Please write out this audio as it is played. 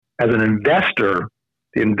as an investor,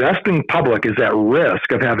 the investing public is at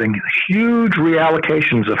risk of having huge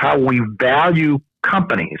reallocations of how we value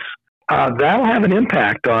companies. That'll have an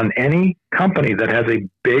impact on any company that has a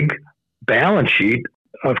big balance sheet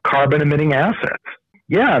of carbon emitting assets.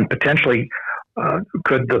 Yeah, and potentially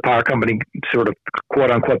could the power company sort of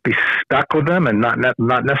quote unquote be stuck with them and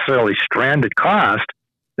not necessarily stranded cost?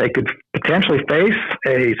 They could potentially face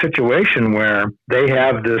a situation where they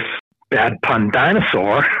have this bad pun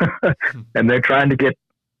dinosaur and they're trying to get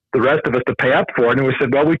the rest of us to pay up for it. And we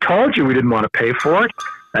said, well, we told you we didn't want to pay for it.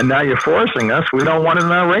 And now you're forcing us. We don't want it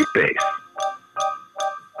in our rate base.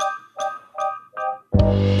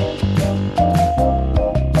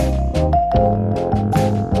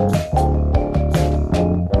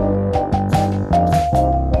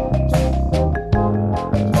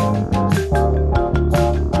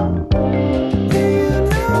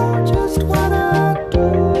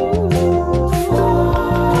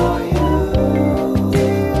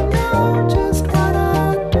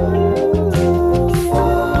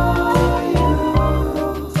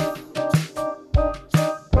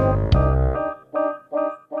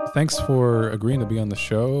 Thanks for agreeing to be on the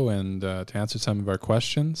show and to answer some of our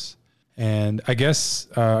questions. And I guess,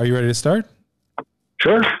 are you ready to start?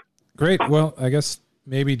 Sure. Great. Well, I guess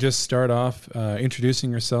maybe just start off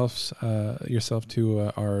introducing yourself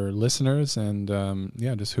to our listeners and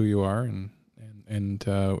just who you are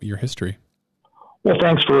and your history. Well,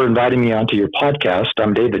 thanks for inviting me onto your podcast.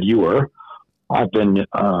 I'm David Ewer. I've been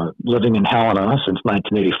living in Helena since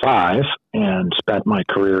 1985 and spent my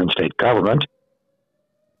career in state government.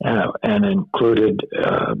 And included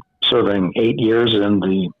serving 8 years in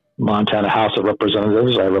the Montana House of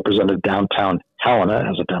Representatives. I represented downtown Helena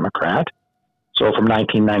as a Democrat. So from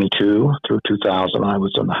 1992 through 2000, I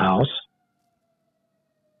was in the House.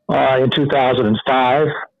 In 2005,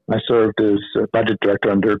 I served as budget director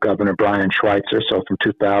under Governor Brian Schweitzer. So from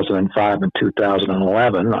 2005 and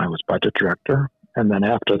 2011, I was budget director. And then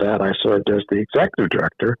after that, I served as the executive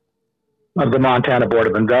director of the Montana Board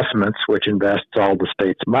of Investments, which invests all the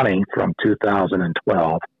state's money from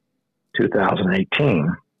 2012 to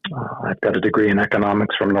 2018. I've got a degree in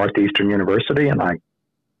economics from Northeastern University, and I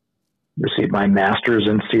received my master's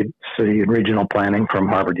in city and regional planning from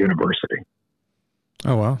Harvard University.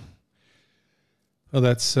 Oh, wow. Well,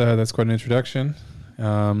 that's quite an introduction.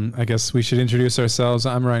 I guess we should introduce ourselves.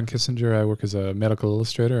 I'm Ryan Kissinger. I work as a medical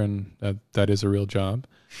illustrator, and that is a real job.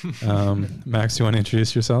 Max, you want to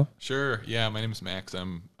introduce yourself? Sure. Yeah, my name is Max.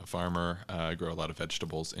 I'm a farmer. I grow a lot of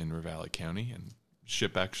vegetables in Ravalli County and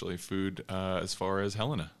ship actually food as far as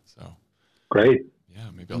Helena. So great. Yeah,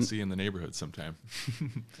 maybe I'll see you in the neighborhood sometime.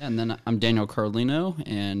 And then I'm Daniel Carlino,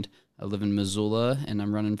 and I live in Missoula, and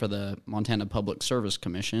I'm running for the Montana Public Service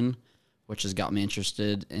Commission, which has got me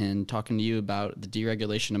interested in talking to you about the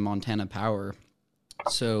deregulation of Montana Power.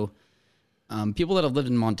 So people that have lived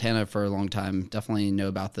in Montana for a long time definitely know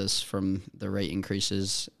about this from the rate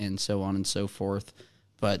increases and so on and so forth.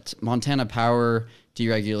 But Montana Power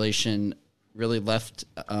deregulation really left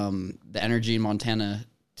the energy in Montana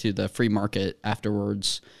to the free market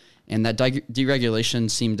afterwards. And that deregulation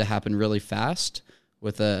seemed to happen really fast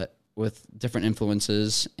with different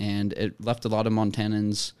influences, and it left a lot of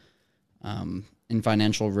Montanans in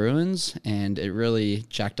financial ruins, and it really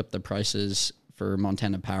jacked up the prices for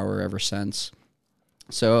Montana Power ever since.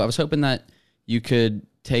 So I was hoping that you could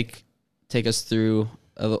take us through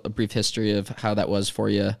a brief history of how that was for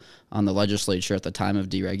you on the legislature at the time of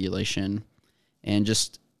deregulation, and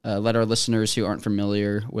just let our listeners who aren't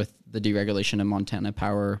familiar with the deregulation of Montana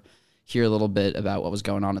Power hear a little bit about what was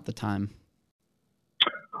going on at the time.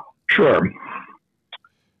 Sure.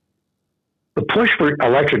 The push for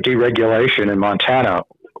electric deregulation in Montana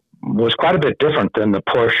was quite a bit different than the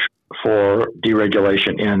push for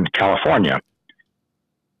deregulation in California.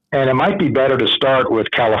 And it might be better to start with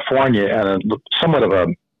California and somewhat of a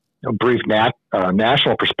brief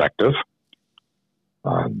national perspective.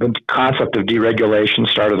 The concept of deregulation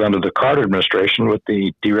started under the Carter administration with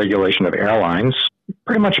the deregulation of airlines.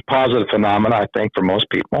 Pretty much a positive phenomenon, I think, for most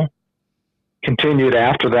people. Continued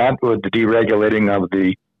after that with the deregulating of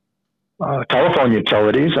the telephone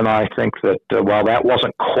utilities, and I think that while that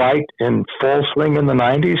wasn't quite in full swing in the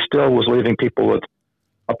 90s, still was leaving people with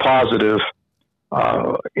a positive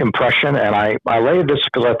impression. And I lay this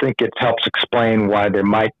because I think it helps explain why there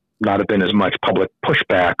might not have been as much public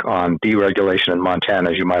pushback on deregulation in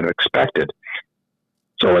Montana as you might have expected.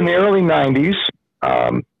 So in the early 90s,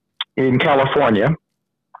 in California,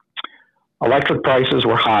 electric prices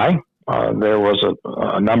were high. There was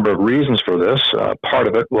a number of reasons for this. Part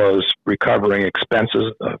of it was recovering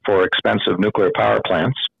expenses for expensive nuclear power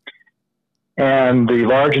plants. And the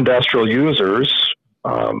large industrial users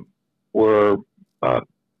were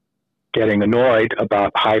getting annoyed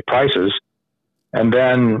about high prices. And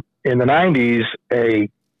then in the 90s,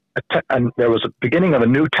 there was a beginning of a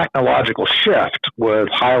new technological shift with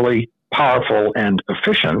highly powerful and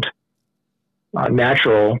efficient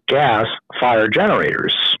natural gas fire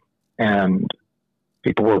generators. And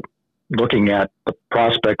people were looking at the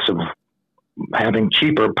prospects of having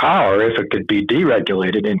cheaper power if it could be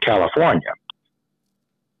deregulated in California.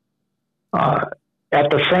 At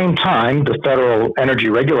the same time, the Federal Energy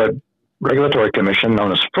Regulatory Commission,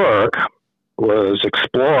 known as FERC, was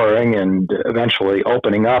exploring and eventually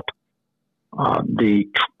opening up the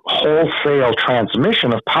wholesale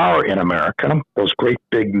transmission of power in America, those great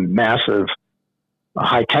big massive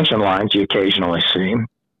high tension lines you occasionally see,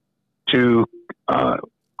 to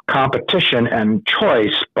competition and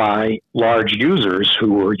choice by large users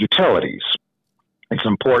who were utilities. It's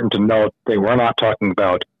important to note they were not talking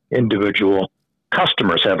about individual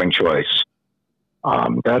customers having choice.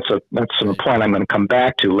 That's a point I'm going to come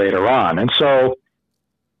back to later on. And so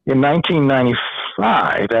in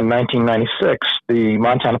 1995 and 1996, the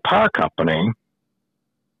Montana Power Company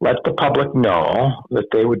let the public know that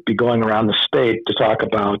they would be going around the state to talk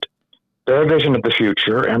about their vision of the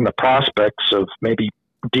future and the prospects of maybe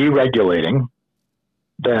deregulating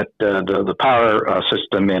that the power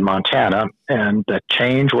system in Montana, and that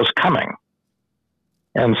change was coming.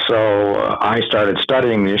 And so I started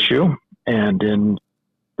studying the issue, and in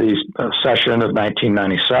the session of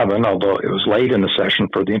 1997, although it was late in the session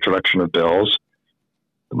for the introduction of bills,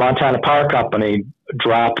 the Montana Power Company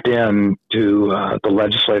dropped into the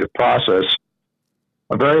legislative process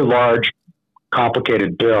a very large,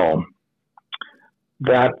 complicated bill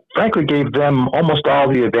that frankly gave them almost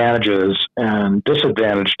all the advantages and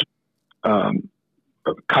disadvantaged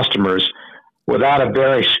customers without a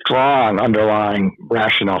very strong underlying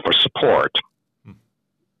rationale for support.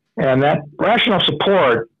 And that rational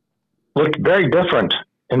support looked very different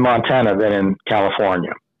in Montana than in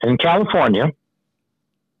California. In California,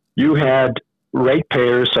 you had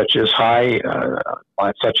ratepayers such as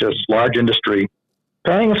large industry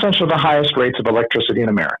paying essentially the highest rates of electricity in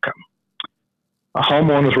America.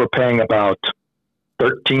 Homeowners were paying about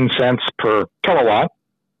 13 cents per kilowatt.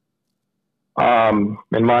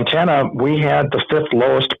 In Montana, we had the fifth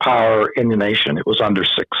lowest power in the nation. It was under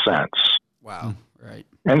 6 cents. Wow, right.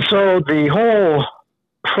 And so the whole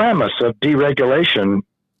premise of deregulation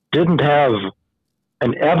didn't have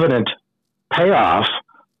an evident payoff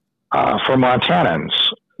for Montanans.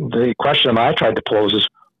 The question I tried to pose is,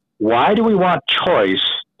 why do we want choice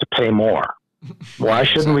to pay more? Why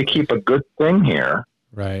shouldn't we keep a good thing here,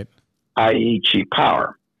 right? i.e. cheap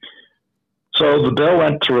power? So the bill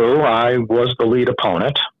went through. I was the lead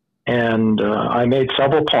opponent, and I made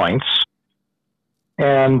several points.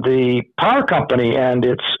 And the power company and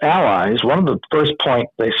its allies, one of the first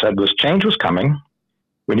points they said was change was coming.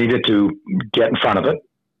 We needed to get in front of it.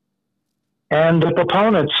 And the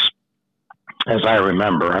proponents, as I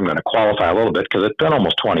remember, I'm going to qualify a little bit because it's been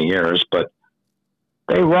almost 20 years, but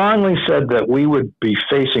they wrongly said that we would be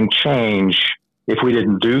facing change if we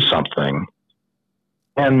didn't do something.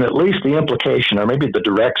 And at least the implication, or maybe the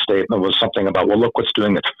direct statement, was something about, well, look what's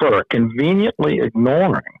doing at FERC, conveniently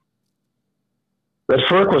ignoring that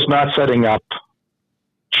FERC was not setting up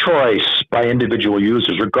choice by individual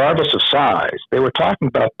users, regardless of size. They were talking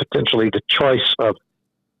about potentially the choice of,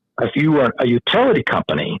 if you were a utility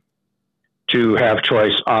company, to have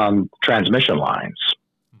choice on transmission lines.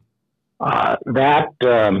 That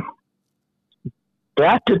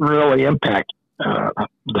didn't really impact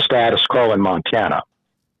the status quo in Montana.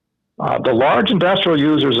 The large industrial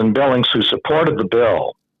users in Billings who supported the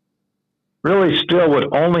bill really still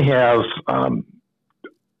would only have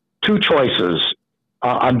two choices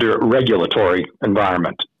under regulatory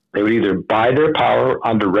environment. They would either buy their power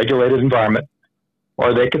under regulated environment,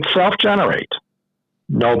 or they could self-generate.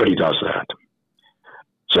 Nobody does that.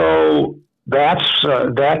 So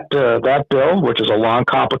that bill, which is a long,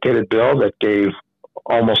 complicated bill that gave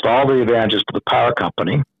almost all the advantages to the power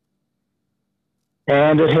company,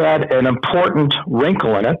 and it had an important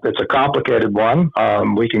wrinkle in it. It's a complicated one.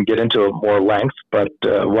 We can get into it more length, but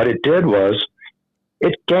what it did was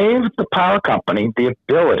it gave the power company the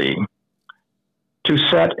ability to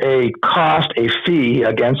set a fee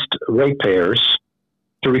against ratepayers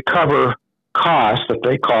to recover costs that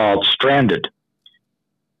they called stranded.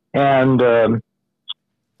 And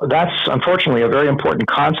that's unfortunately a very important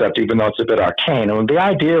concept, even though it's a bit arcane. And the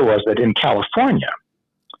idea was that in California,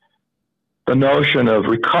 the notion of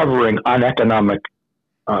recovering uneconomic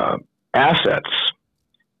assets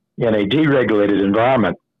in a deregulated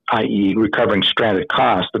environment i.e. recovering stranded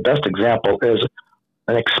costs, the best example is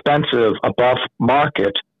an expensive above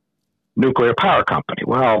market nuclear power company.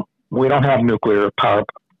 Well, we don't have nuclear power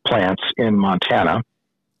plants in Montana.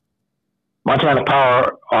 Montana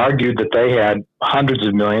Power argued that they had hundreds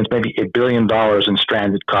of millions, maybe $1 billion in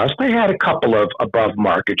stranded costs. They had a couple of above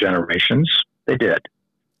market generations. They did.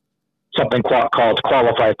 Something called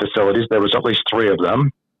qualified facilities. There was at least 3 of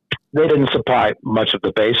them. They didn't supply much of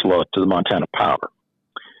the base load to the Montana Power.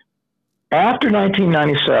 After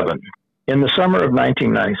 1997, in the summer of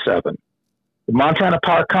 1997, the Montana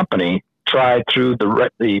Power Company tried through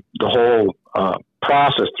the whole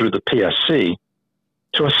process through the PSC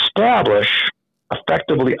to establish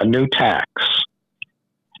effectively a new tax.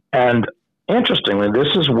 And interestingly,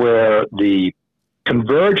 this is where the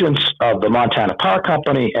convergence of the Montana Power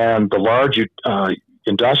Company and the large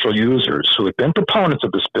industrial users who had been proponents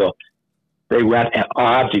of this bill, they went at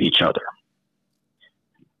odds with each other.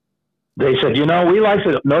 They said, we like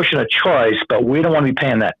the notion of choice, but we don't want to be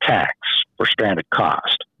paying that tax for stranded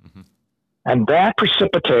cost. Mm-hmm. And that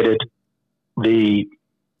precipitated the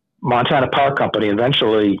Montana Power Company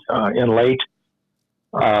eventually in late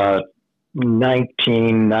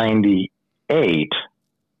 1998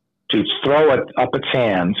 to throw it up its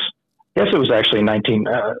hands. I guess it was actually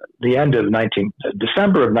December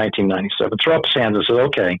of 1997, throw up its hands and said,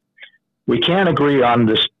 okay, we can't agree on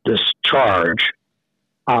this charge.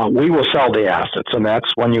 We will sell the assets. And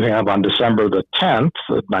that's when you have on December the 10th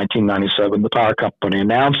of 1997, the power company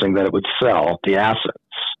announcing that it would sell the assets.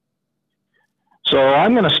 So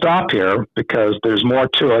I'm going to stop here because there's more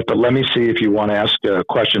to it, but let me see if you want to ask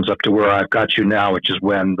questions up to where I've got you now, which is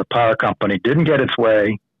when the power company didn't get its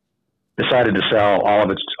way, decided to sell all of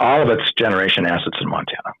its generation assets in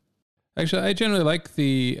Montana. Actually, I generally like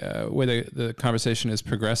the way the conversation is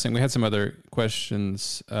progressing. We had some other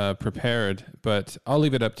questions prepared, but I'll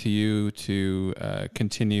leave it up to you to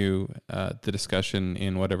continue the discussion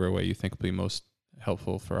in whatever way you think will be most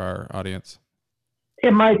helpful for our audience.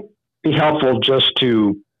 It might be helpful just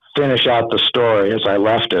to finish out the story as I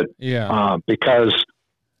left it. Yeah. Because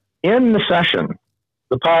in the session,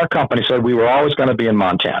 the power company said we were always going to be in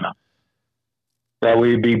Montana, that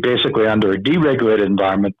we'd be basically under a deregulated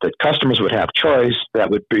environment, that customers would have choice, that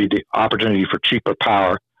would be the opportunity for cheaper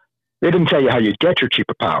power. They didn't tell you how you'd get your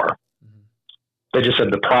cheaper power. Mm-hmm. They just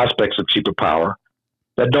said the prospects of cheaper power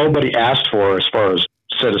that nobody asked for as far as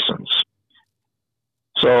citizens.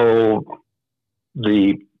 So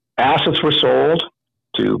the assets were sold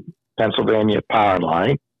to Pennsylvania Power and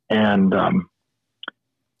Light,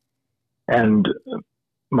 and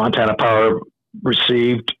Montana Power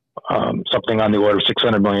received something on the order of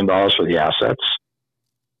 $600 million for the assets.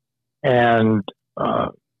 And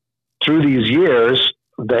through these years,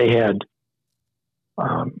 they had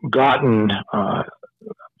gotten, I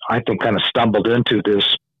think, kind of stumbled into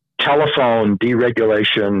this telephone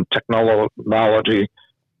deregulation technology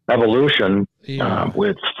evolution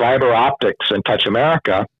with fiber optics and Touch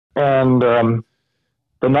America. And the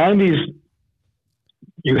 90s,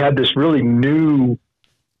 you had this really new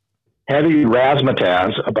heavy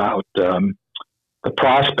razzmatazz about the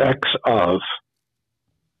prospects of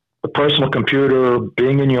the personal computer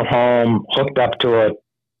being in your home, hooked up to it.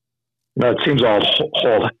 It seems all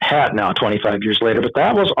whole hat now, 25 years later, but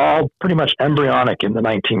that was all pretty much embryonic in the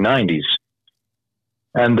 1990s.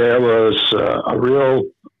 And there was a real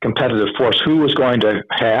competitive force. Who was going to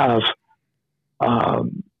have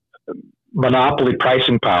monopoly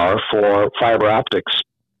pricing power for fiber optics?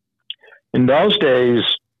 In those days,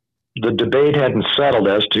 the debate hadn't settled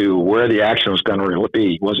as to where the action was going to really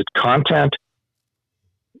be. Was it content?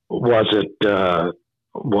 Was it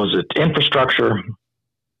infrastructure?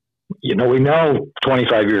 We know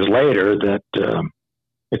 25 years later that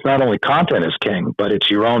it's not only content is king, but it's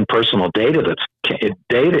your own personal data that's king.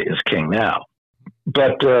 Data is king now.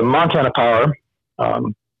 But Montana Power,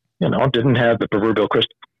 didn't have the proverbial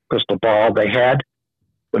crystal ball. They had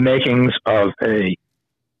the makings of a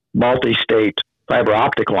multi-state fiber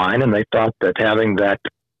optic line, and they thought that having that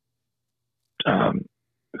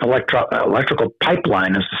electrical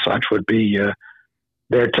pipeline as such would be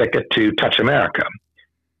their ticket to Touch America.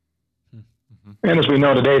 Mm-hmm. And as we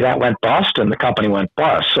know today, that went bust and the company went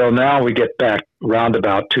bust. So now we get back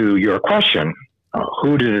roundabout to your question,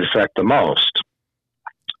 who did it affect the most?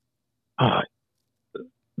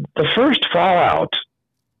 The first fallout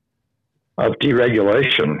of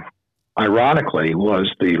deregulation, ironically,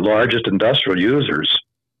 was the largest industrial users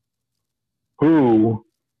who,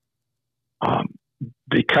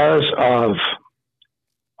 because of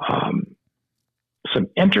some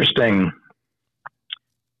interesting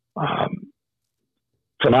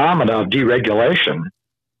phenomena of deregulation,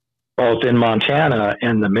 both in Montana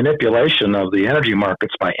and the manipulation of the energy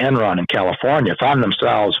markets by Enron in California, found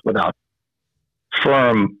themselves without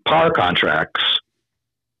firm power contracts,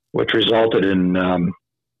 which resulted in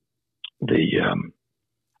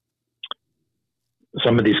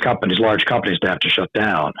some of these companies, large companies, to have to shut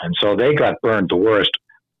down. And so they got burned the worst.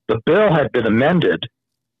 The bill had been amended,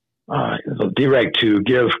 the dereg, to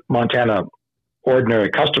give Montana ordinary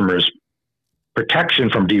customers protection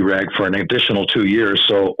from dereg for an additional 2 years.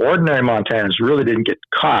 So ordinary Montanans really didn't get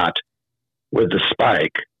caught with the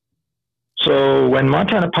spike. So when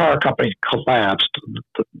Montana Power Company collapsed,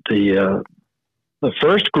 the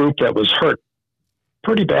first group that was hurt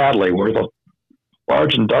pretty badly were the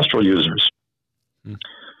large industrial users.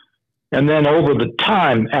 And then over the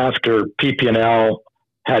time after PP&L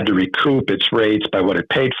had to recoup its rates by what it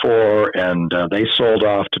paid for, and they sold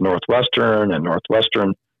off to Northwestern, and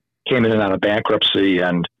Northwestern came in and out of bankruptcy.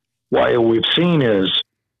 And what we've seen is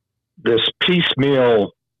this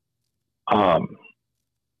piecemeal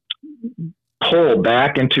pull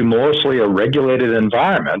back into mostly a regulated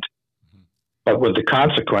environment, but with the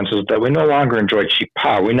consequences that we no longer enjoy cheap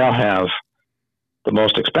power. We now have the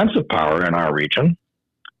most expensive power in our region.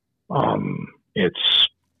 It's,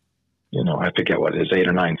 I forget what it is, 8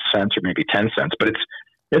 or 9 cents or maybe 10 cents, but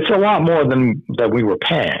it's a lot more than that we were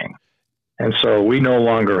paying. And so we no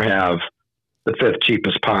longer have the 5th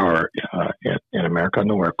cheapest power in America,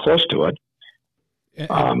 nowhere close to it.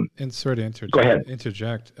 And sorry to interject. Go ahead.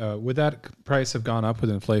 Interject. Would that price have gone up with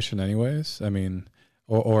inflation anyways? I mean,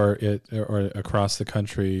 or across the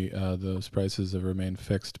country, those prices have remained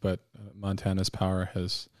fixed, but Montana's power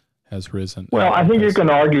has risen. Well, I think you can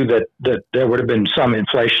argue that there would have been some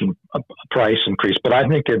inflation price increase, but I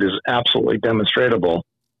think it is absolutely demonstrable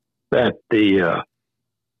that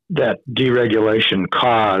that deregulation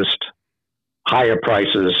caused higher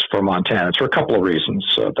prices for Montanans for a couple of reasons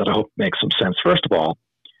that I hope make some sense. First of all,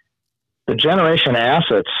 the generation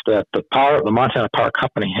assets that the Montana Power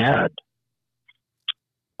Company had,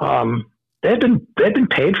 they'd been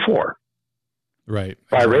paid for, right,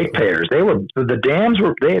 by ratepayers. The dams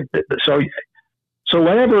were so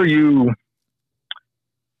whenever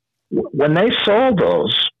when they sold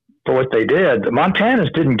those for what they did, the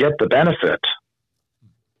Montanans didn't get the benefit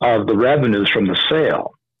of the revenues from the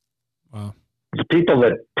sale. Wow. The people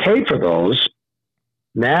that paid for those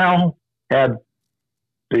now had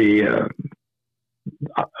a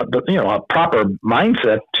proper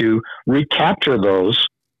mindset to recapture those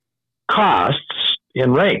costs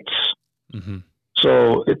in rates. Mm-hmm.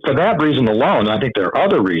 So for that reason alone, I think there are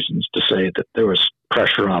other reasons to say that there was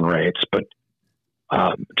pressure on rates, but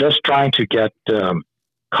just trying to get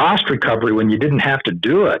cost recovery when you didn't have to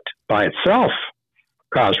do it by itself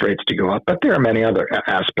caused rates to go up. But there are many other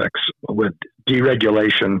aspects with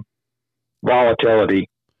deregulation, volatility.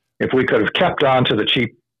 If we could have kept on to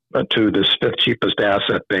to this 5th cheapest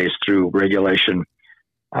asset base through regulation,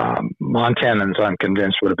 Montanans, I'm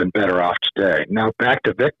convinced, would have been better off today. Now, back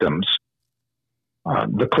to victims.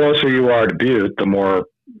 The closer you are to Butte, the more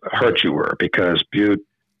hurt you were, because Butte,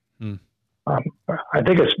 I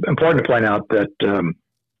think it's important to point out that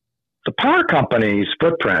the power company's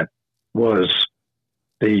footprint was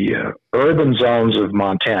the urban zones of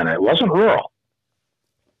Montana. It wasn't rural.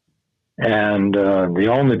 And the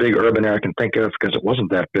only big urban area I can think of, because it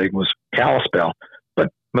wasn't that big, was Kalispell.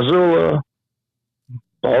 But Missoula,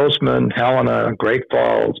 Bozeman, Helena, Great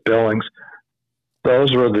Falls, Billings,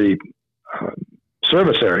 those were the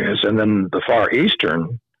service areas. And then the far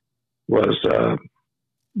eastern was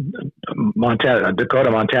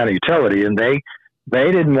Dakota Montana Utility, and they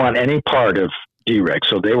didn't want any part of dereg,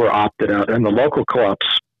 so they were opted out. And the local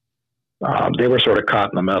co-ops, they were sort of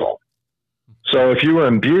caught in the middle. So if you were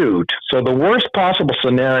in Butte, so the worst possible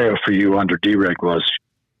scenario for you under dereg was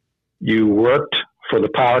you worked for the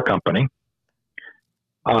power company,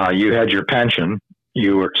 you had your pension,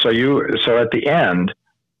 so at the end,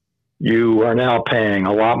 you are now paying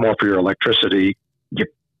a lot more for your electricity. You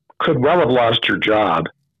could well have lost your job.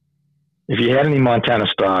 If you had any Montana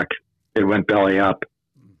stock, it went belly up,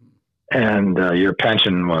 and your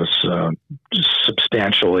pension was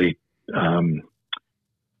substantially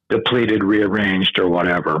depleted, rearranged, or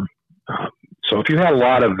whatever. So if you had a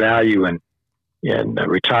lot of value in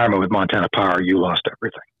retirement with Montana Power, you lost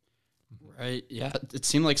everything. Right. Yeah. It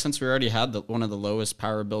seemed like since we already had one of the lowest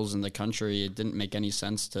power bills in the country, it didn't make any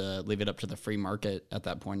sense to leave it up to the free market at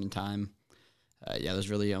that point in time. There's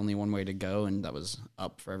really only one way to go, and that was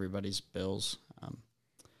up for everybody's bills.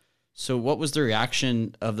 So what was the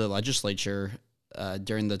reaction of the legislature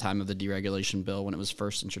during the time of the deregulation bill when it was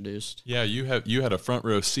first introduced? Yeah, you had a front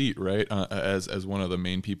row seat, right? As one of the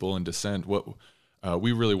main people in dissent.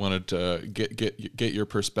 we really wanted to get your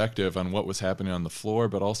perspective on what was happening on the floor,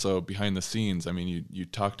 but also behind the scenes. I mean, you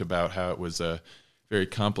talked about how it was a very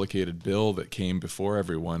complicated bill that came before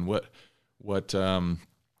everyone. What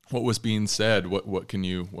was being said? What can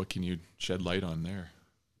you shed light on there?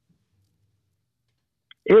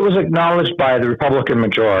 It was acknowledged by the Republican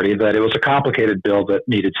majority that it was a complicated bill that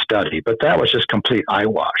needed study, but that was just complete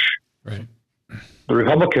eyewash. Right. The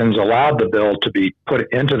Republicans allowed the bill to be put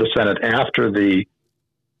into the Senate after the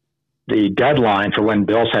deadline for when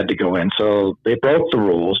bills had to go in. So they broke the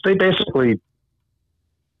rules. They basically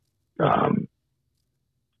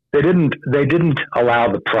they didn't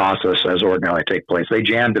allow the process as ordinarily take place. They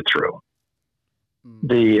jammed it through.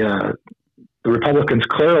 The Republicans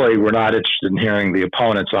clearly were not interested in hearing the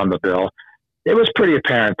opponents on the bill. It was pretty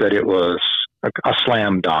apparent that it was a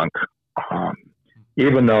slam dunk,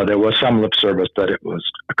 even though there was some lip service that it was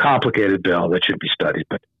a complicated bill that should be studied.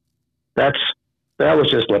 But that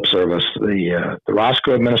was just lip service. The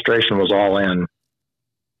Roscoe administration was all in.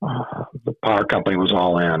 The power company was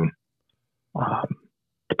all in.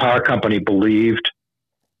 The power company believed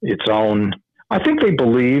its own. I think they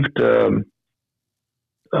believed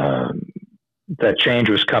that change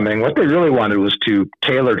was coming. What they really wanted was to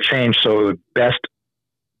tailor change so it would best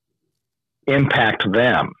impact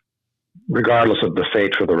them, regardless of the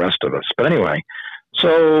fate for the rest of us. But anyway,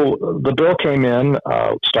 so the bill came in,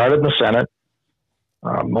 started in the Senate.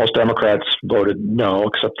 Most Democrats voted no,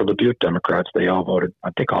 except for the Butte Democrats. They all voted,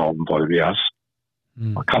 I think all of them voted yes.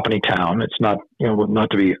 A company town. It's not, not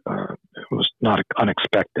to be, it was not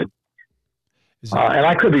unexpected. And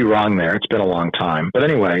I could be wrong there. It's been a long time. But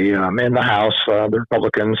anyway, in the House, the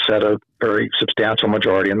Republicans had a very substantial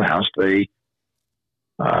majority in the House. They,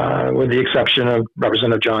 with the exception of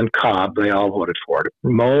Representative John Cobb, they all voted for it.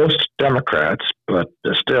 Most Democrats, but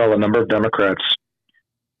still a number of Democrats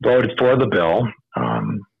voted for the bill.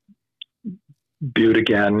 Butte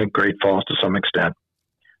again, Great Falls to some extent.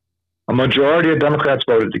 A majority of Democrats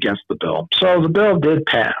voted against the bill. So the bill did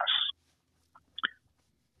pass.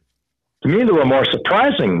 To me, the more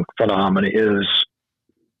surprising phenomenon is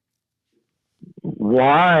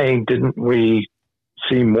why didn't we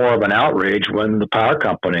see more of an outrage when the power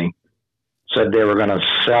company said they were going to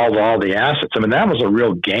sell all the assets? I mean, that was a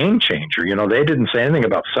real game changer. They didn't say anything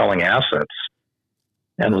about selling assets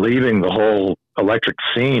and leaving the whole electric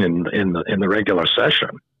scene in the regular session.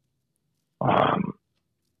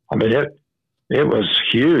 I mean, it was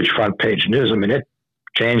huge front page news. I mean, it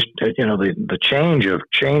changed, the change of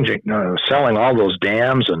selling all those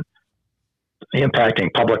dams and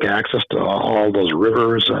impacting public access to all those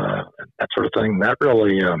rivers, that sort of thing. That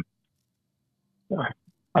really,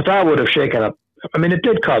 I thought would have shaken up. I mean, it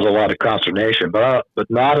did cause a lot of consternation, but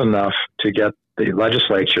not enough to get the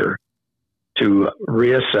legislature to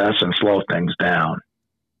reassess and slow things down.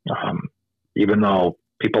 Even though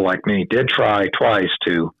people like me did try twice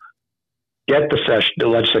to get the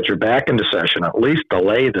legislature back into session, at least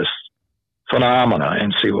delay this phenomena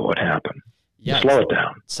and see what would happen. Yeah, slow it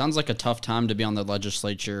down. Sounds like a tough time to be on the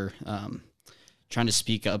legislature, trying to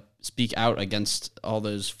speak out against all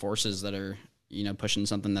those forces that are, pushing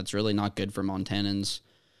something that's really not good for Montanans.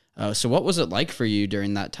 So what was it like for you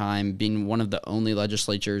during that time, being one of the only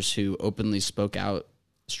legislators who openly spoke out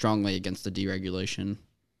strongly against the deregulation?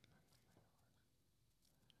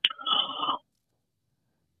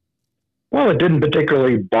 Well, it didn't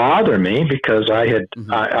particularly bother me because I had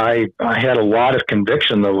I had a lot of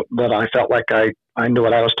conviction that I felt like I knew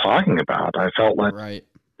what I was talking about. I felt like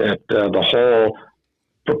that the whole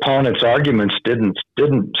proponents' arguments didn't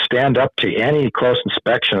stand up to any close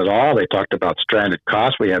inspection at all. They talked about stranded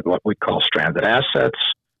costs. We had what we call stranded assets.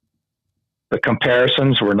 The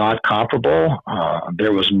comparisons were not comparable.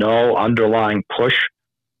 There was no underlying push,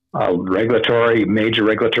 major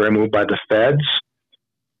regulatory move by the feds.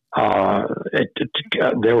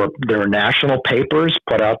 There were national papers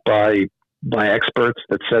put out by experts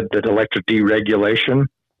that said that electric deregulation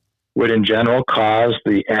would in general cause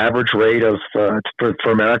the average rate of for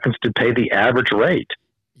Americans to pay the average rate.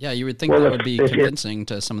 Yeah, you would think that would be convincing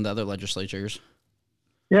to some of the other legislatures.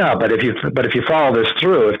 Yeah, but if you follow this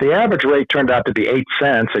through, if the average rate turned out to be 8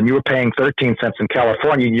 cents and you were paying 13 cents in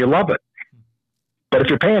California, you love it. But if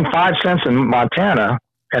you're paying 5 cents in Montana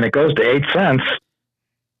and it goes to 8 cents,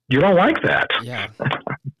 you don't like that. Yeah.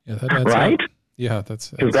 That right? Up. Yeah,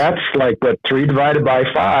 that's like what 3 divided by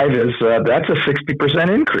 5 is. That's a 60%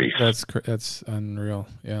 increase. That's unreal.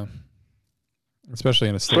 Yeah, especially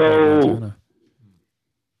in a state like Montana.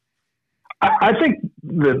 I think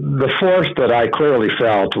the force that I clearly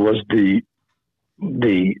felt was the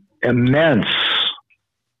immense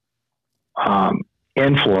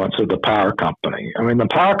influence of the power company. I mean, the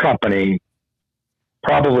power company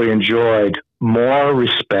probably enjoyed more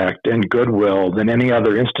respect and goodwill than any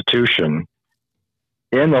other institution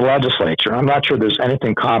in the legislature. I'm not sure there's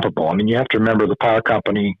anything comparable. I mean, you have to remember the power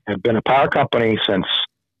company had been a power company since,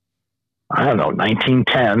 I don't know,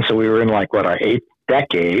 1910. So we were in like, what, our 8th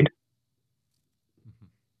decade.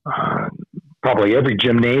 Probably every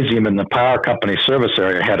gymnasium in the power company service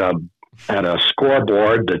area had a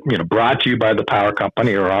scoreboard that, you know, brought to you by the power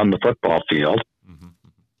company or on the football field.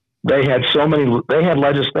 They had so many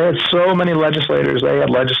legislators. They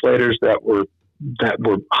had legislators that were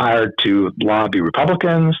hired to lobby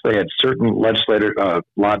Republicans. They had certain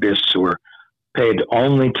lobbyists who were paid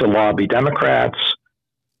only to lobby Democrats.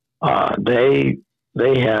 They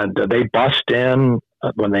bust in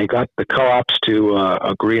when they got the co-ops to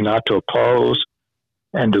agree not to oppose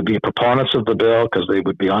and to be proponents of the bill because they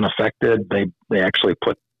would be unaffected. They actually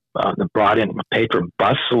paid for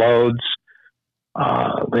bus loads.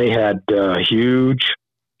 They had huge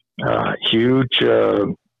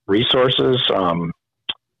resources.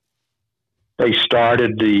 They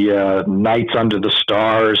started the Nights Under the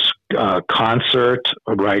Stars concert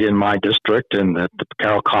right in my district in the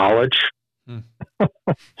Carroll College.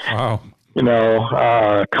 Wow. You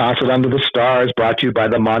know, Concert Under the Stars brought to you by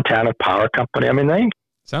the Montana Power Company. I mean,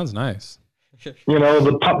 Sounds nice. You know,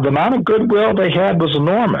 the amount of goodwill they had was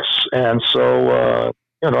enormous. And so,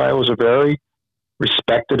 you know, it was a very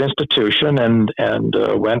respected institution and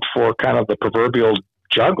went for kind of the proverbial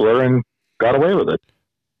juggler and got away with it.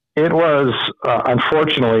 It was,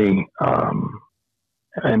 unfortunately,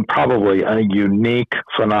 and probably a unique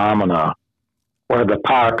phenomena where the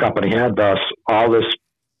power company had thus all this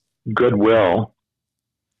goodwill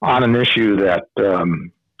on an issue that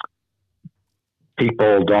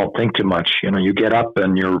people don't think too much. You know, you get up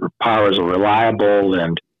and your powers are reliable,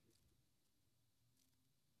 and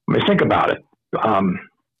I mean, think about it.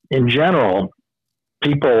 In general,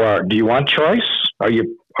 people are. Do you want choice? Are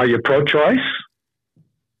you pro-choice?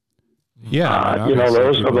 Yeah, you know,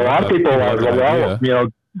 a lot of people are. Well, you know,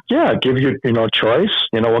 yeah, give you choice.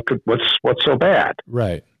 You know, what's so bad?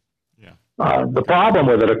 Right. The problem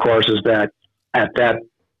with it, of course, is that at that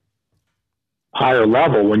higher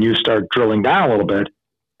level, when you start drilling down a little bit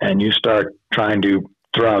and you start trying to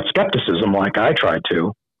throw out skepticism like I tried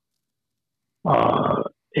to,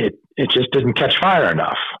 it just didn't catch fire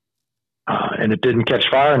enough. And it didn't catch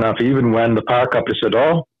fire enough even when the power company said,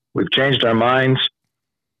 oh, we've changed our minds.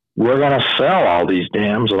 We're going to sell all these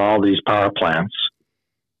dams and all these power plants.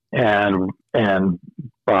 And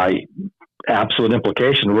by absolute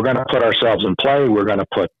implication, we're going to put ourselves in play. We're going to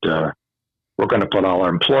put all our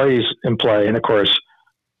employees in play. And of course,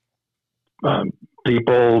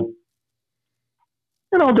 people,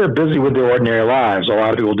 you know, they're busy with their ordinary lives. A lot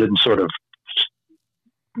of people didn't sort of,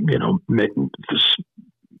 you know,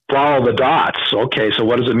 follow the dots. Okay, so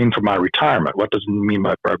what does it mean for my retirement? What does it mean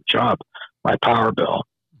by my job, my power bill?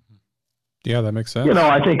 Yeah, that makes sense. You know,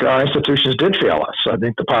 I think our institutions did fail us. I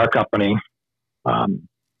think the power company,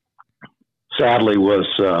 sadly, was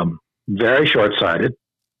very short-sighted.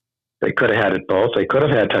 They could have had it both. They could have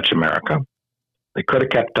had Touch America. They could have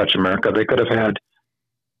kept Touch America. They could have had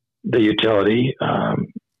the utility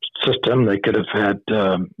system. They could have had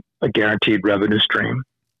a guaranteed revenue stream.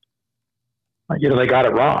 You know, they got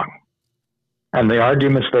it wrong. And the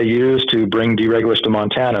arguments they used to bring deregulation to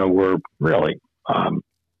Montana were really,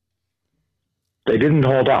 they didn't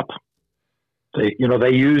hold up. They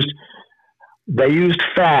used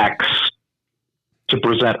facts to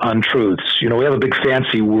present untruths. You know, we have a big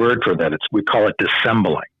fancy word for that. We call it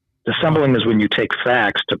dissembling. Dissembling is when you take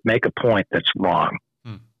facts to make a point that's wrong.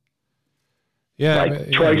 Yeah.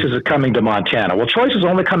 Like choices are coming to Montana. Well, choice is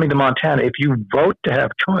only coming to Montana if you vote to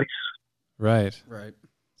have choice. Right.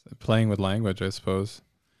 So playing with language, I suppose.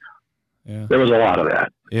 Yeah. There was a lot of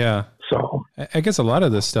that. Yeah. So I guess a lot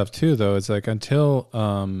of this stuff too, though, it's like until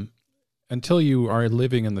you are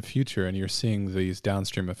living in the future and you're seeing these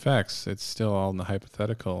downstream effects, it's still all in the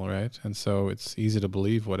hypothetical, right? And so it's easy to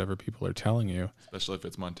believe whatever people are telling you, especially if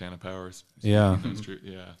it's Montana Powers. Yeah.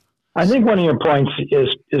 Yeah. I think one of your points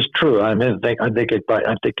is true. I mean, I think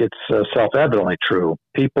it's self-evidently true.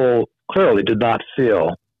 People clearly did not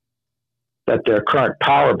feel that their current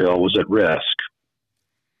power bill was at risk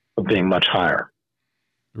of being much higher.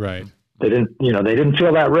 Right. They didn't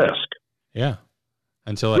feel that risk. Yeah.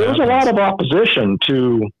 Until there was a lot of opposition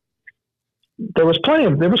to. There was quite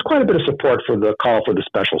a bit of support for the call for the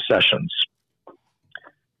special sessions.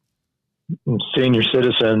 Senior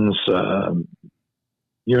citizens,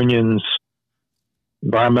 unions,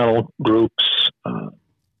 environmental groups.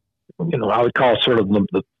 I would call sort of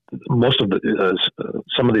the most of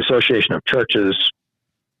some of the Association of Churches,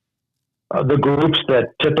 the groups that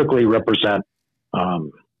typically represent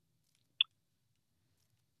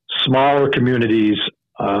smaller communities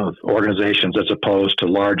of organizations as opposed to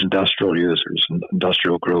large industrial users and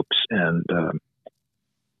industrial groups,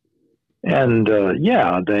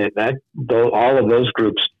 all of those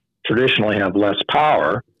groups traditionally have less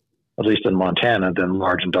power, at least in Montana, than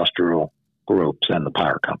large industrial groups and the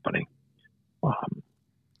power company.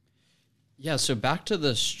 So back to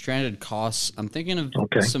the stranded costs, I'm thinking of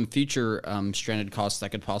some future stranded costs that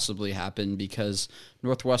could possibly happen, because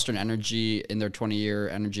Northwestern Energy, in their 20-year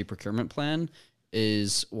energy procurement plan,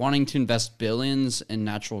 is wanting to invest billions in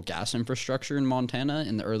natural gas infrastructure in Montana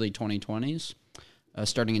in the early 2020s,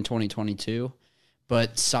 starting in 2022.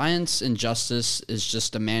 But science and justice is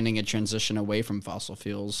just demanding a transition away from fossil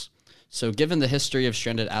fuels. So given the history of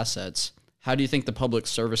stranded assets, how do you think the public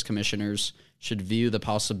service commissioners should view the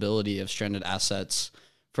possibility of stranded assets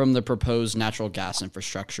from the proposed natural gas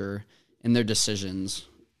infrastructure in their decisions?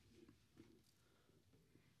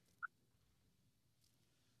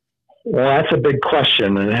 Well, that's a big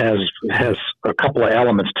question, and it has a couple of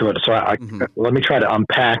elements to it. So let me try to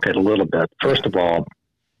unpack it a little bit. First of all,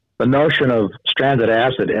 the notion of stranded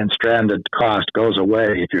asset and stranded cost goes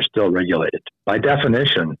away if you're still regulated. By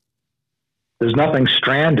definition, there's nothing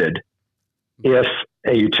stranded if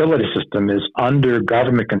a utility system is under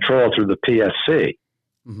government control through the PSC.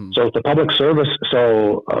 So if the public service,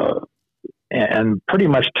 and pretty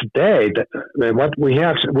much today, what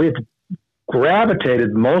we've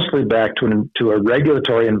gravitated mostly back to a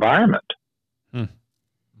regulatory environment.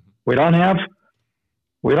 We don't have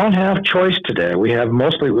choice today. We have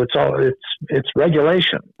mostly it's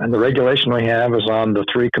regulation, and the regulation we have is on the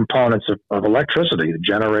three components of electricity: the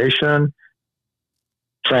generation,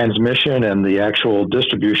 transmission, and the actual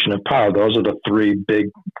distribution of power. Those are the three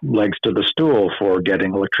big legs to the stool for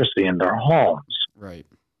getting electricity into our homes. Right.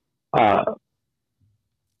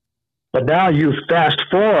 But now you fast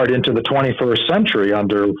forward into the 21st century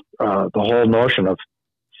under the whole notion of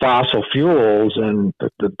fossil fuels, and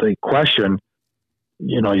the question,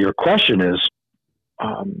 your question is,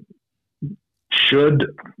 should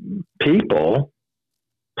people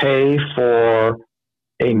pay for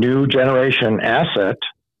a new generation asset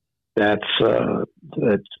that's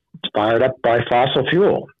fired up by fossil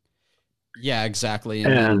fuel? Yeah, exactly.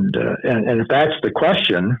 And if that's the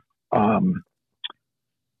question,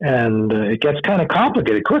 and it gets kind of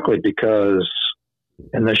complicated quickly, because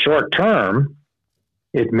in the short term,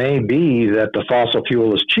 it may be that the fossil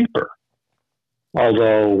fuel is cheaper.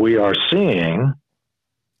 Although we are seeing,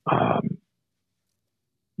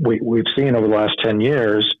 we've seen over the last 10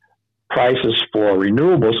 years, prices for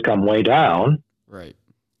renewables come way down. Right.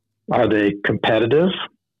 Are they competitive?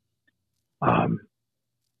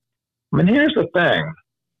 Here's the thing.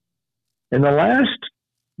 In the last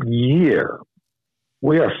year,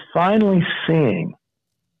 we are finally seeing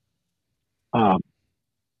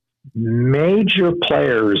major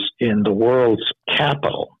players in the world's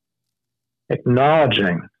capital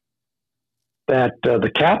acknowledging that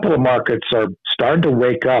the capital markets are starting to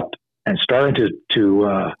wake up and starting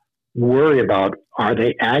to worry about, are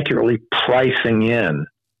they accurately pricing in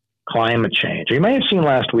climate change? You may have seen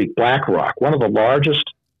last week BlackRock, one of the largest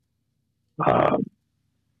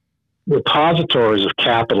repositories of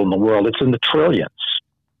capital in the world. It's in the trillions.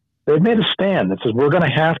 They've made a stand that says we're going to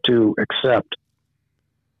have to accept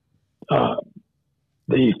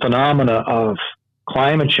the phenomena of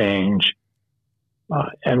climate change,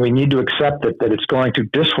 and we need to accept that it's going to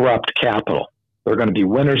disrupt capital. There are going to be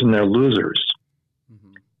winners and there are losers.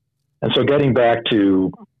 And so getting back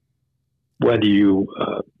to whether you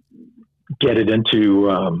get it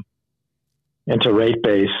into rate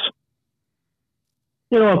base,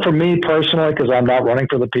 for me personally, because I'm not running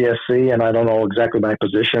for the PSC and I don't know exactly my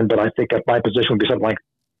position, but I think my position would be something like,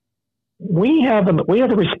 we have a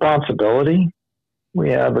responsibility, we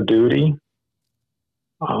have a duty.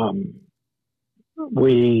 The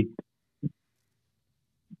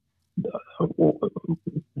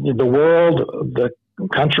world, the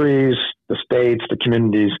countries, the states, the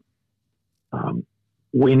communities,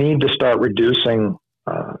 we need to start reducing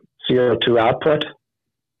CO2 output,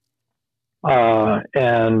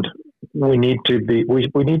 and we need to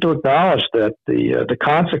acknowledge that the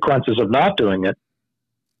consequences of not doing it,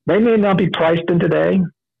 they may not be priced in today,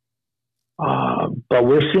 but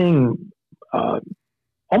we're seeing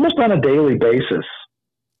almost on a daily basis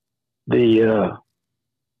the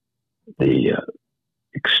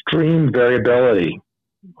extreme variability,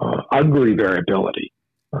 ugly variability.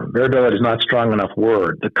 Variability is not a strong enough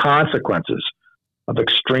word. The consequences of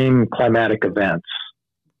extreme climatic events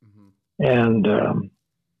And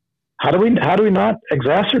how do we not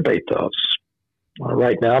exacerbate those?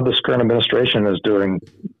 Right now, this current administration is doing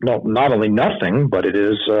not only nothing, but it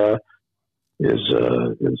is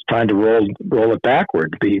trying to roll it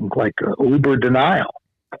backward, being like uber denial.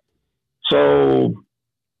 So,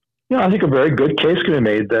 I think a very good case can be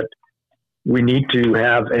made that we need to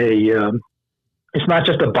have it's not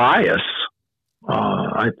just a bias,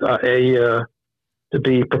 to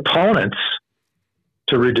be proponents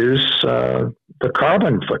to reduce the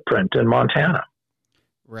carbon footprint in Montana.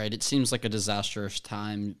 Right. It seems like a disastrous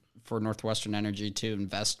time for Northwestern Energy to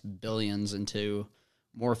invest billions into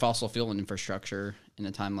more fossil fuel infrastructure in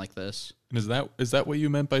a time like this. And is that what you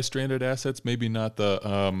meant by stranded assets? Maybe not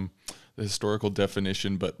the historical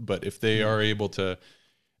definition, but if they are able to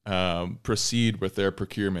proceed with their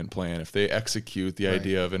procurement plan, if they execute the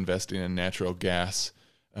idea of investing in natural gas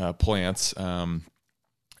plants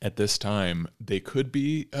at this time, they could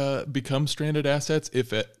become stranded assets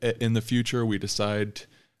if in the future we decide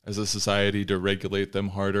as a society to regulate them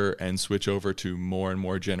harder and switch over to more and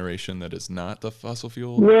more generation that is not the fossil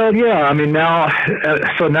fuel? Well, yeah. I mean, now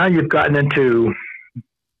you've gotten into,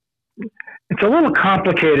 it's a little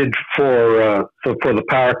complicated for the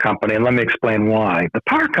power company, and let me explain why. The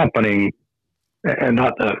power company, and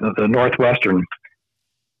not the Northwestern,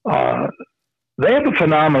 they have a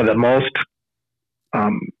phenomenon that most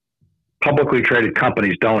publicly traded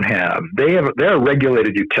companies don't have. They're a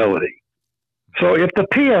regulated utility. So if the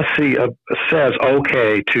PSC says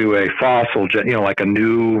okay to a fossil, like a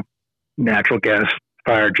new natural gas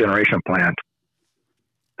fired generation plant,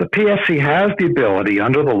 the PSC has the ability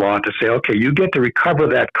under the law to say, okay, you get to recover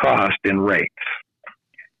that cost in rates.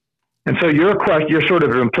 And so your sort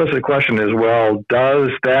of implicit question is, well,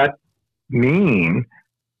 does that mean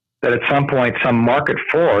that at some point some market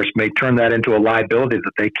force may turn that into a liability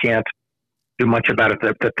that they can't do much about it,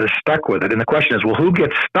 that they're stuck with it? And the question is, well, who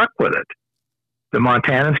gets stuck with it? The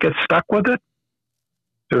Montanans get stuck with it?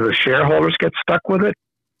 Do the shareholders get stuck with it?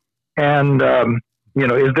 And,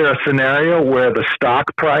 is there a scenario where the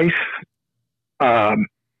stock price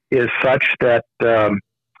is such that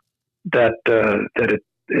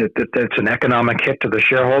it's an economic hit to the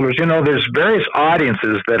shareholders? There's various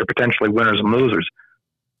audiences that are potentially winners and losers.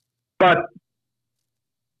 But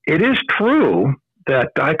it is true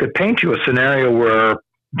that I could paint you a scenario where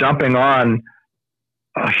dumping on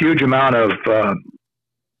a huge amount of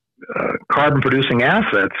carbon-producing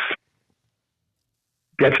assets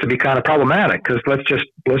gets to be kind of problematic. Because let's just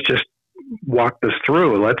walk this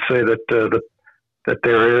through. Let's say that that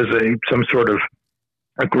there is some sort of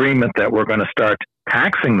agreement that we're going to start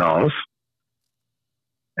taxing those,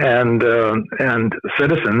 and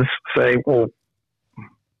citizens say, well,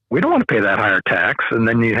 we don't want to pay that higher tax, and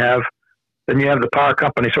then you have the power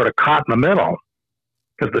company sort of caught in the middle.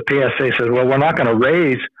 Because the PSA says, well, we're not going to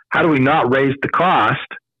raise, how do we not raise the cost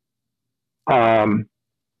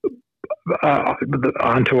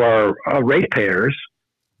onto our ratepayers,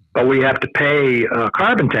 but we have to pay a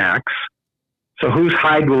carbon tax, so whose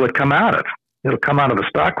hide will it come out of? It'll come out of the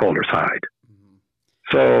stockholders' hide. Mm-hmm.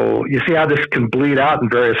 So you see how this can bleed out in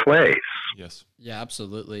various ways. Yes. Yeah,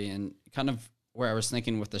 absolutely. And kind of where I was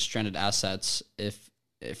thinking with the stranded assets, if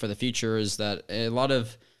for the future, is that a lot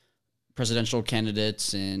of presidential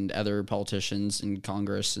candidates and other politicians in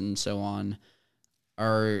Congress and so on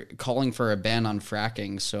are calling for a ban on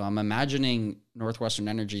fracking. So I'm imagining Northwestern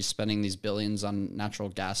Energy spending these billions on natural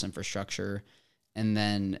gas infrastructure and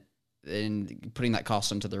then putting that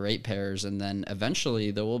cost into the ratepayers. And then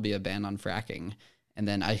eventually there will be a ban on fracking. And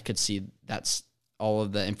then I could see that's all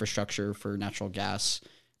of the infrastructure for natural gas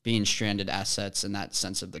being stranded assets in that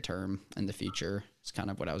sense of the term in the future. It's kind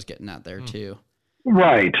of what I was getting at there too.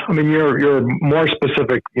 Right. I mean, you're more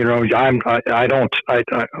specific. I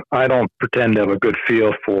don't pretend to have a good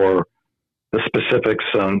feel for the specifics,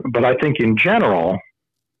 but I think in general,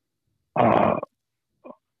 I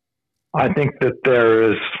think that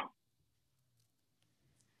there's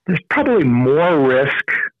probably more risk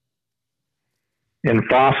in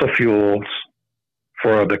fossil fuels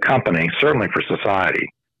for the company, certainly for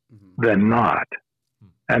society, than not.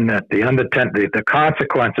 And that the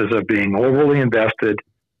consequences of being overly invested,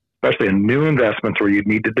 especially in new investments where you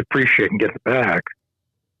need to depreciate and get it back,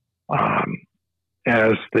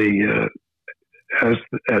 as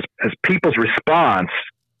people's response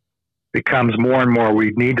becomes more and more,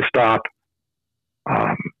 we need to stop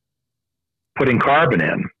putting carbon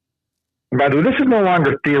in. And by the way, this is no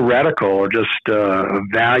longer theoretical or just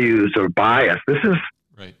values or bias.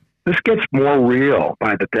 This gets more real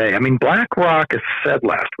by the day. I mean, BlackRock, as said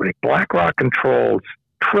last week, BlackRock controls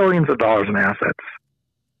trillions of dollars in assets.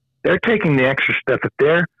 They're taking the extra step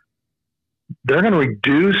that they're going to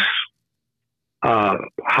reduce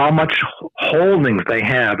how much holdings they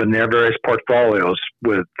have in their various portfolios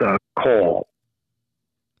with coal.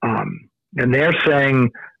 And they're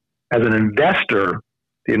saying, as an investor,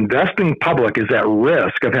 the investing public is at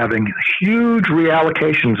risk of having huge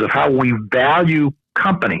reallocations of how we value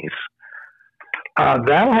companies.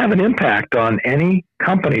 That'll have an impact on any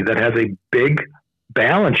company that has a big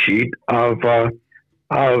balance sheet of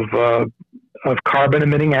carbon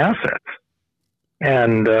emitting assets.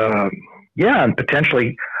 And and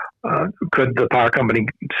potentially could the power company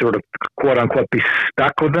sort of quote unquote be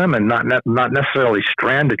stuck with them and not necessarily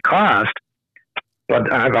stranded cost,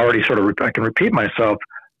 but I've already I can repeat myself.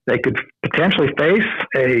 They could potentially face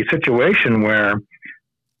a situation where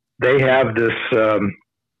they have this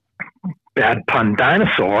bad pun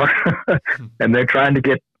dinosaur and they're trying to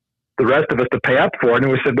get the rest of us to pay up for it.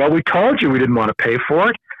 And we said, well, we told you we didn't want to pay for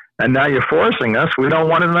it. And now you're forcing us. We don't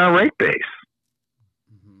want it in our rate base.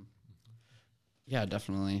 Yeah,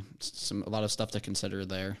 definitely. A lot of stuff to consider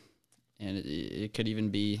there. And it could even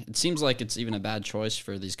be, it seems like it's even a bad choice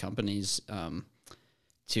for these companies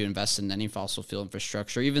to invest in any fossil fuel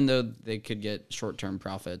infrastructure, even though they could get short-term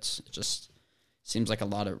profits. It just seems like a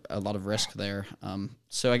lot of risk there.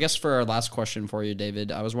 So I guess for our last question for you,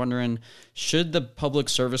 David, I was wondering, should the Public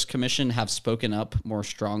Service Commission have spoken up more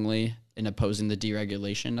strongly in opposing the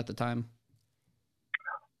deregulation at the time?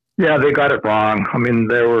 Yeah, they got it wrong. I mean,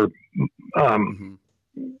 there were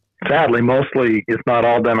sadly mostly, if not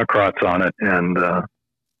all, Democrats on it, and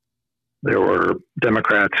there were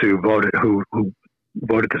Democrats who voted to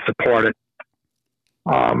support it.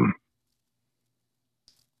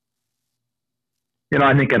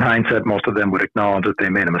 I think in hindsight, most of them would acknowledge that they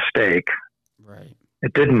made a mistake. Right.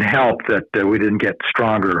 It didn't help that we didn't get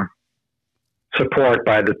stronger support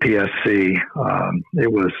by the PSC.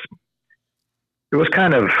 It was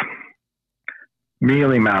kind of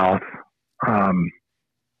mealy mouth. To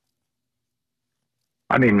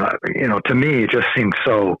me, it just seemed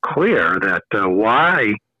so clear that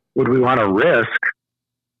why would we want to risk?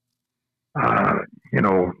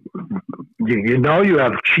 You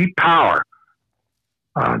have cheap power.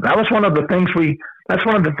 That was one of the things that's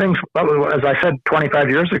one of the things, as I said 25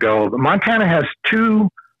 years ago, Montana has two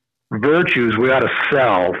virtues we ought to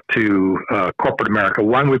sell to corporate America.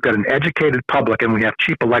 One, we've got an educated public and we have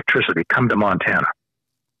cheap electricity. Come to Montana.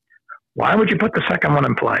 Why would you put the second one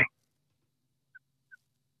in play?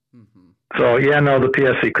 Mm-hmm. So, the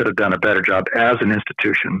PSC could have done a better job as an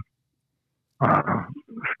institution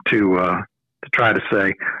to try to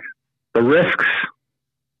say the risks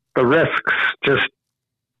just,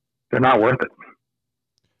 they're not worth it.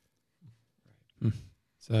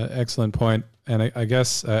 It's an excellent point. And I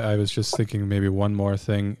guess I was just thinking maybe one more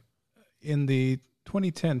thing. In the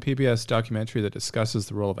 2010 PBS documentary that discusses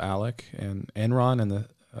the role of ALEC and Enron and the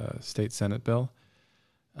state Senate bill,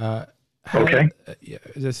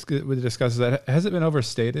 discusses that. Has it been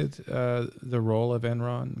overstated, the role of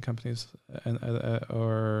Enron companies,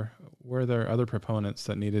 or were there other proponents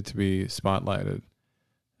that needed to be spotlighted?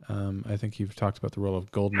 I think you've talked about the role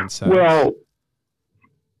of Goldman Sachs. Well,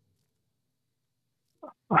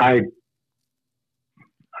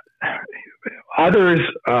 others,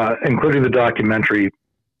 including the documentary,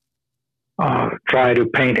 try to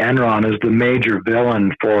paint Enron as the major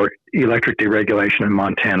villain for electric deregulation in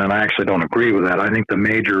Montana, and I actually don't agree with that. I think the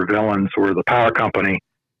major villains were the power company.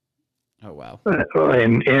 Oh, wow.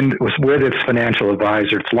 And was with its financial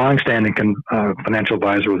advisor. Its longstanding financial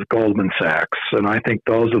advisor was Goldman Sachs. And I think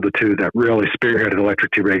those are the two that really spearheaded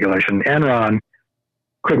electric deregulation. Enron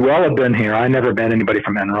could well have been here. I never met anybody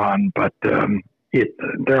from Enron, but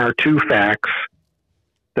there are two facts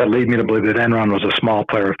that lead me to believe that Enron was a small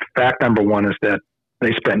player. Fact number one is that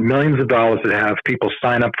they spent millions of dollars to have people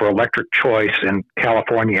sign up for electric choice in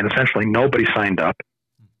California, and essentially nobody signed up.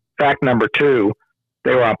 Fact number two,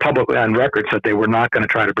 they were publicly on record said they were not going to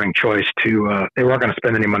try to bring choice to, they weren't going to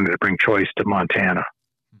spend any money to bring choice to Montana.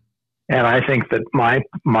 And I think that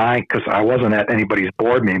because I wasn't at anybody's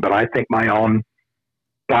board meeting, but I think my own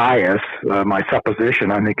bias, my supposition,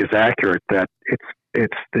 I think is accurate, that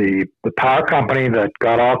it's the power company that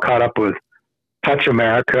got all caught up with Touch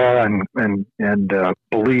America and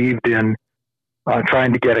believed in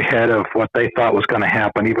trying to get ahead of what they thought was going to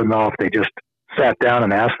happen, even though if they just sat down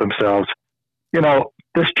and asked themselves,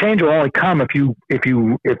 this change will only come if you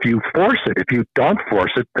force it. If you don't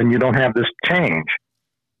force it, then you don't have this change.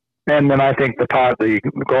 And then I think the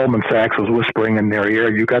Goldman Sachs was whispering in their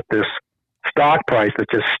ear, you got this stock price that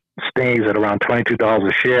just stays at around $22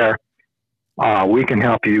 a share. we can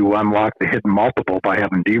help you unlock the hidden multiple by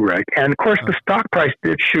having dereg. And of course, the stock price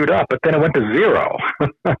did shoot up, but then it went to zero.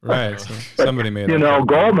 Right. So somebody made You up know, that.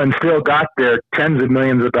 Goldman still got their tens of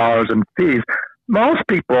millions of dollars in fees. Most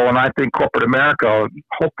people, and I think corporate America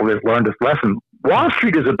hopefully has learned this lesson, Wall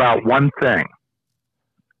Street is about one thing.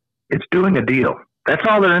 It's doing a deal. That's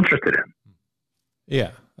all they're interested in.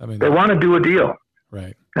 Yeah. I mean, They want to do a deal,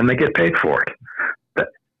 right. and they get paid for it. But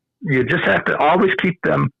you just have to always keep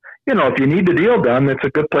them. You know, if you need the deal done, it's a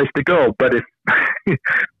good place to go. But if,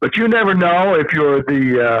 but you never know if you're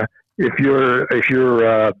if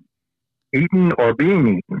you're eaten or being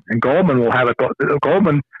eaten. And Goldman will have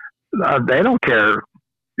Goldman. They don't care.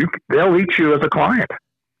 They'll eat you as a client.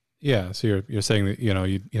 Yeah. So you're saying that, you know,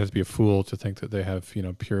 you have to be a fool to think that they have, you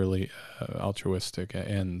know, purely altruistic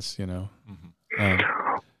ends, you know. Mm-hmm.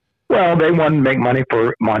 Well, they wanted to make money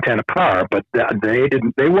for Montana Power, but they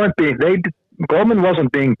didn't. They weren't being. Goldman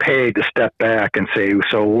wasn't being paid to step back and say,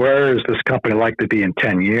 "So where is this company like to be in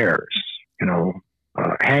 10 years?" You know,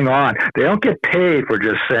 hang on. They don't get paid for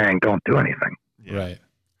just saying, "Don't do anything." Yeah. Right.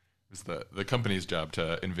 It's the company's job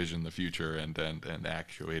to envision the future and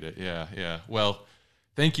actuate it. Yeah, yeah. Well,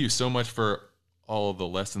 thank you so much for all of the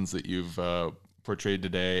lessons that you've portrayed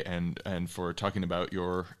today, and for talking about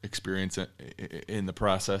your experience in the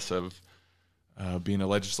process of being a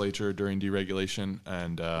legislator during deregulation,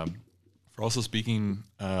 and for also speaking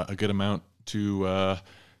a good amount to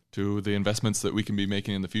the investments that we can be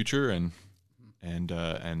making in the future,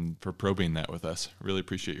 and for probing that with us. Really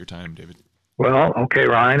appreciate your time, David. Well, okay,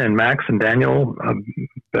 Ryan and Max and Daniel,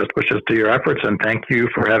 best wishes to your efforts, and thank you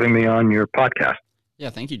for having me on your podcast. Yeah,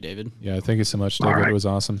 thank you, David. Yeah. Thank you so much, David. right. It was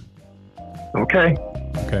awesome. Okay.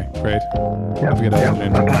 Okay. Great. Yeah. Have a good Yeah.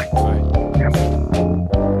 afternoon. Bye-bye.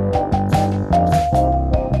 Bye. Yeah.